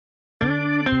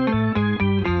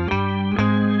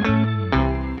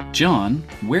John,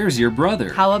 where's your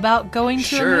brother? How about going to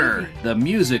a Sure, movie? the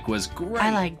music was great. I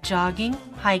like jogging,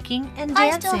 hiking, and I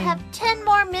dancing. still have 10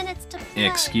 more minutes to play.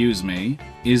 Excuse me,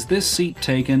 is this seat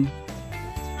taken?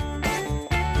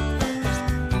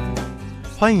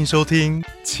 欢迎收听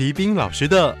齐斌老师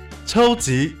的超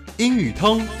级英语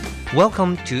通。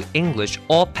Welcome to English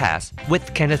All Pass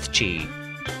with Kenneth Chi.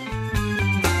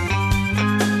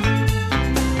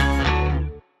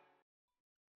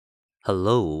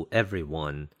 Hello,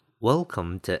 everyone.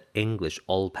 Welcome to English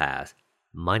All Pass.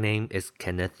 My name is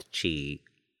Kenneth Chi.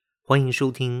 欢迎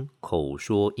收听口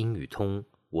说英语通，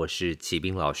我是齐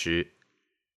斌老师。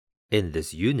In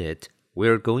this unit,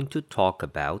 we're going to talk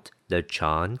about the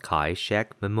Chiang Kai-shek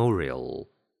Memorial.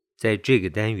 在这个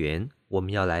单元，我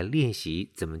们要来练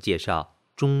习怎么介绍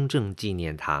中正纪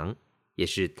念堂，也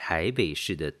是台北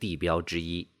市的地标之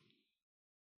一。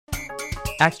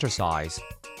Exercise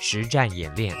实战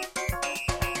演练。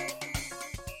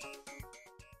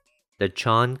The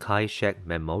Chiang Kai-shek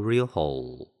Memorial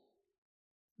Hall.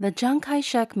 The Chiang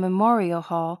Kai-shek Memorial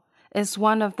Hall is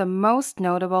one of the most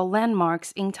notable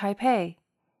landmarks in Taipei.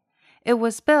 It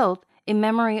was built in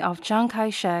memory of Chiang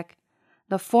Kai-shek,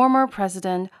 the former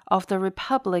president of the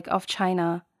Republic of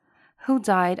China, who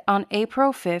died on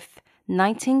April 5,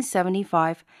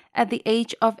 1975, at the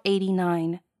age of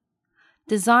 89.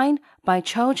 Designed by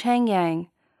Cho Chang-yang,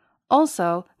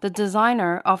 also the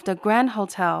designer of the Grand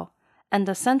Hotel and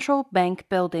the Central Bank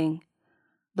building.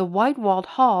 The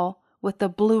white-walled hall with the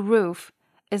blue roof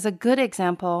is a good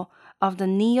example of the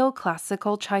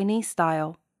neoclassical Chinese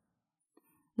style.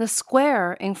 The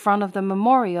square in front of the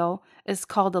memorial is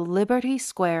called the Liberty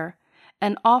Square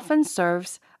and often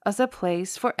serves as a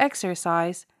place for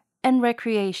exercise and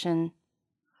recreation.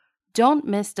 Don't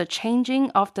miss the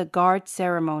changing of the guard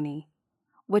ceremony,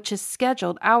 which is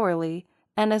scheduled hourly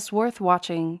and is worth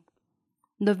watching.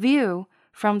 The view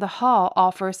from the hall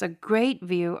offers a great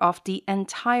view of the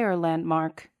entire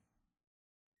landmark.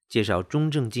 介绍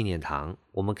中正纪念堂，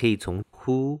我们可以从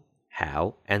who,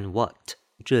 how, and what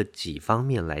这几方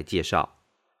面来介绍。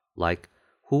Like,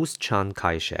 who's Chiang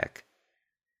Kai-shek?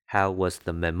 How was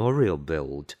the memorial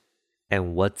built?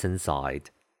 And what's inside?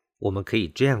 我们可以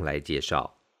这样来介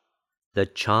绍。The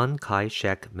Chiang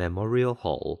Kai-shek Memorial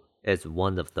Hall is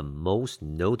one of the most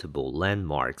notable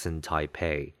landmarks in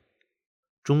Taipei.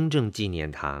 中正纪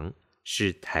念堂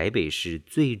是台北市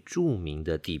最著名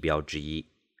的地标之一。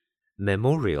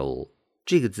Memorial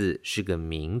这个字是个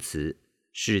名词，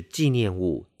是纪念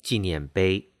物、纪念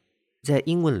碑。在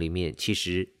英文里面，其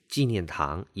实纪念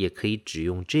堂也可以只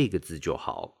用这个字就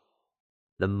好。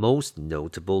The most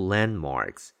notable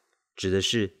landmarks 指的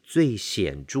是最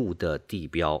显著的地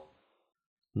标。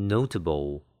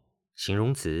Notable 形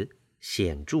容词，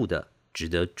显著的，值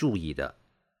得注意的。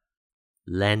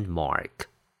Landmark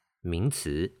名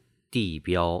词，地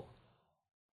标。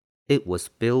It was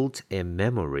built in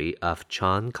memory of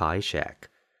Chiang Kai-shek,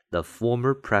 the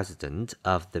former president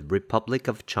of the Republic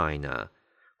of China,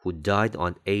 who died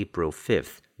on April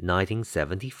 5,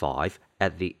 1975,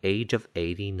 at the age of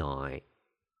 89.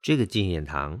 这个纪念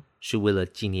堂是为了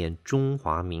纪念中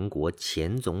华民国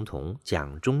前总统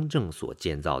蒋中正所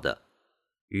建造的，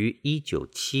于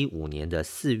1975年的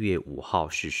4月5号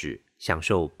逝世，享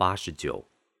受89。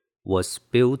Was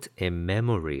built in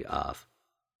memory of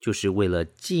就是为了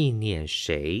纪念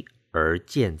谁而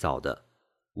建造的。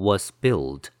Was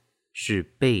built 是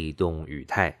被动语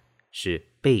态，是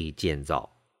被建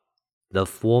造。The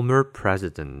former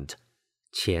president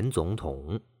前总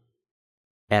统。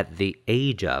At the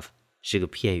age of 是个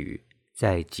片语，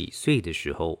在几岁的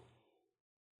时候。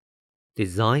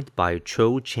Designed by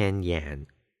Cho Chang-yang,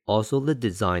 also the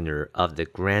designer of the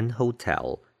Grand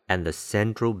Hotel and the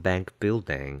Central Bank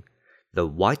building, the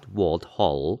white-walled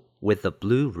hall with the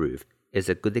blue roof is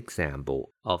a good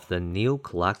example of the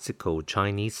neoclassical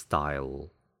Chinese style.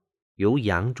 由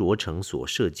杨卓成所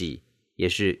设计，也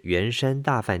是圆山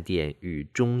大饭店与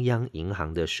中央银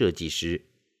行的设计师。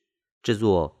这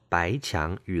座白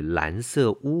墙与蓝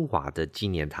色屋瓦的纪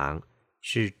念堂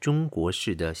是中国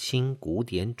式的新古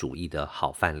典主义的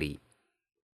好范例。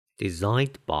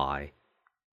Designed by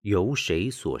由谁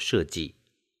所设计，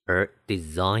而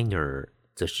designer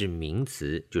则是名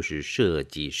词，就是设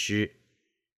计师。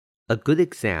A good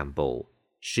example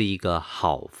是一个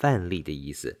好范例的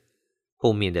意思。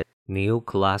后面的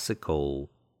neoclassical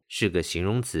是个形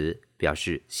容词，表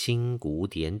示新古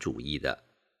典主义的。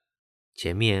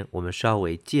前面我们稍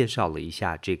微介绍了一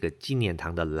下这个纪念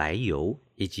堂的来由，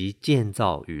以及建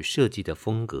造与设计的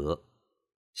风格。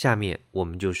下面我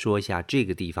们就说一下这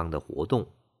个地方的活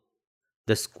动。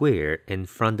The square in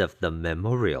front of the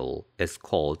memorial is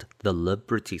called the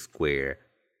Liberty Square,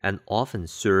 and often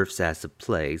serves as a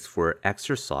place for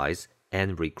exercise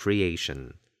and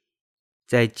recreation.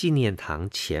 在纪念堂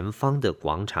前方的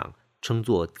广场称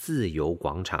作自由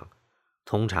广场，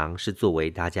通常是作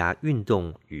为大家运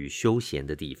动与休闲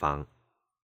的地方。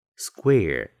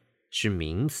Square 是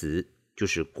名词，就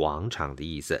是广场的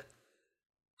意思。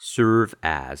Serve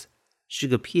as 是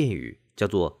个片语，叫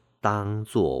做当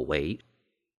作为。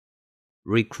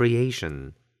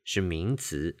Recreation 是名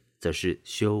词，则是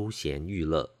休闲娱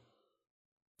乐。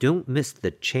Don't miss the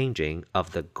changing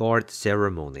of the guard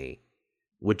ceremony,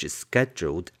 which is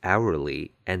scheduled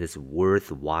hourly and is worth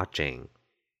watching.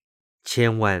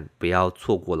 千万不要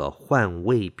错过了换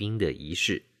卫兵的仪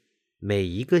式，每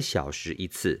一个小时一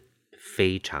次，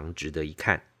非常值得一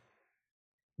看。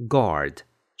Guard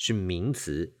是名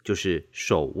词，就是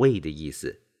守卫的意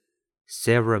思。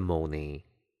Ceremony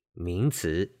名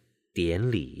词，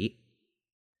典礼。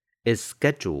Is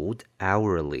scheduled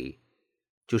hourly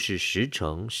就是时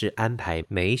程是安排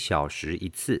每小时一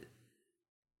次。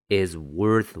Is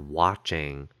worth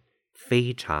watching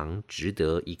非常值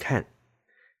得一看。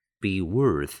Be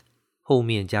worth 后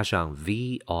面加上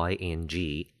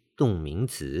V-I-N-G 动名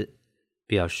词，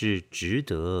表示值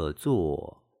得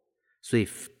做，所以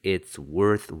it's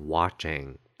worth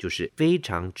watching 就是非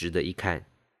常值得一看。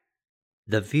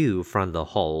The view from the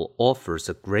hall offers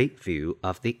a great view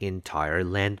of the entire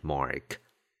landmark.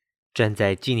 站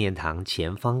在纪念堂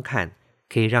前方看，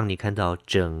可以让你看到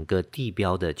整个地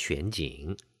标的全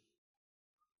景。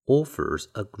Offers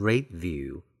a great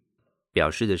view 表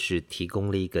示的是提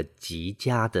供了一个极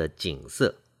佳的景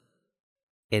色。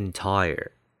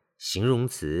Entire 形容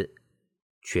词，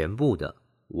全部的，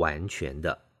完全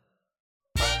的。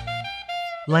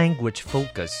Language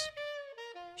focus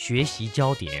学习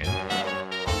焦点。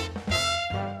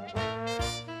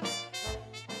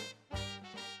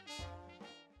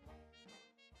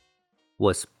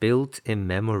Was built in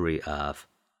memory of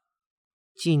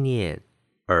纪念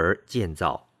而建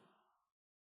造。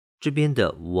这边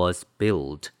的 was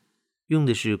built 用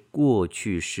的是过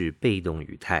去式被动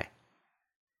语态。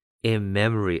In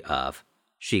memory of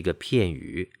是一个片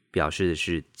语，表示的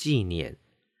是纪念。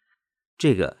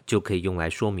这个就可以用来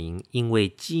说明因为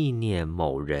纪念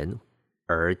某人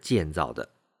而建造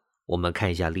的。我们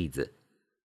看一下例子。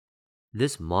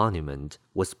This monument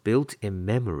was built in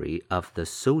memory of the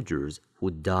soldiers who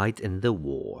died in the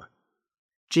war.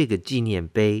 这个纪念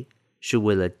碑是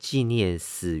为了纪念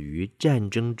死于战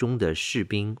争中的士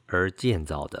兵而建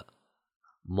造的。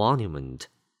Monument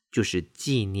就是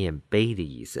纪念碑的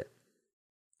意思。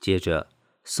接着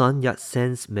Sun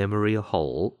Yat-sen's Memorial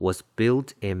Hall was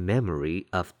built in memory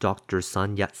of Dr.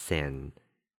 Sun Yat-sen.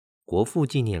 国父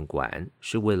纪念馆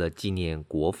是为了纪念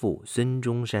国父孙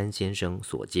中山先生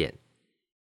所建。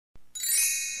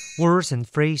Words and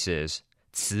phrases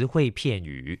词汇片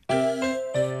语。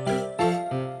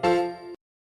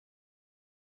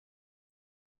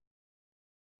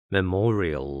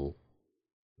Memorial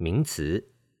名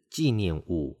词，纪念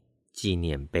物，纪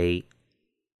念碑。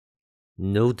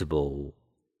Notable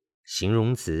形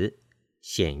容词，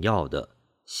显要的，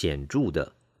显著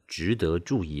的，值得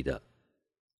注意的。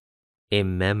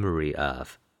In memory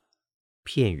of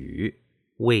片语，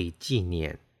为纪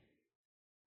念。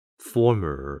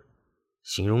Former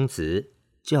形容词，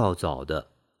较早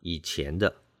的，以前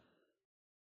的。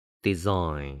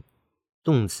Design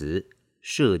动词，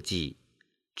设计，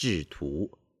制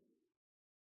图。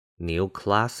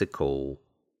Neoclassical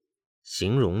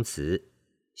形容词，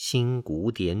新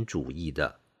古典主义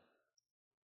的。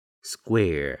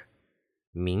Square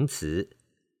名词，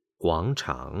广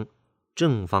场，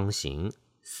正方形，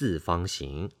四方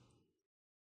形。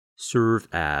Serve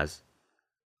as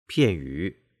片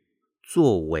语，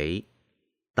作为，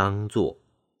当作。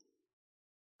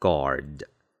Guard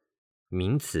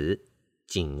名词，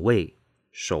警卫，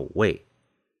守卫。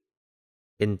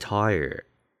Entire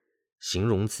形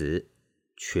容词，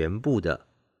全部的，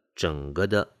整个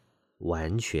的，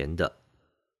完全的。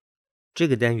这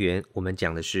个单元我们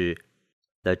讲的是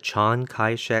The Chiang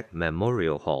Kai-shek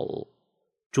Memorial Hall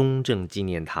中正纪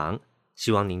念堂，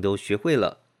希望您都学会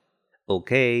了。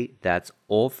Okay, that's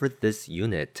all for this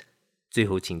unit. 最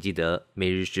后请记得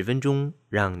每日10分钟，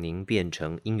让您变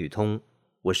成英语通。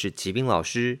我是齐斌老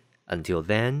师。Until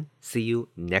then, see you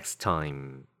next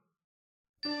time.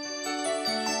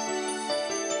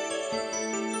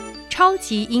 超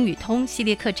级英语通系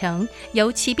列课程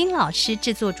由齐斌老师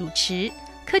制作主持，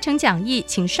课程讲义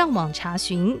请上网查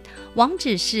询，网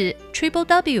址是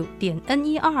www.ner.gov.tw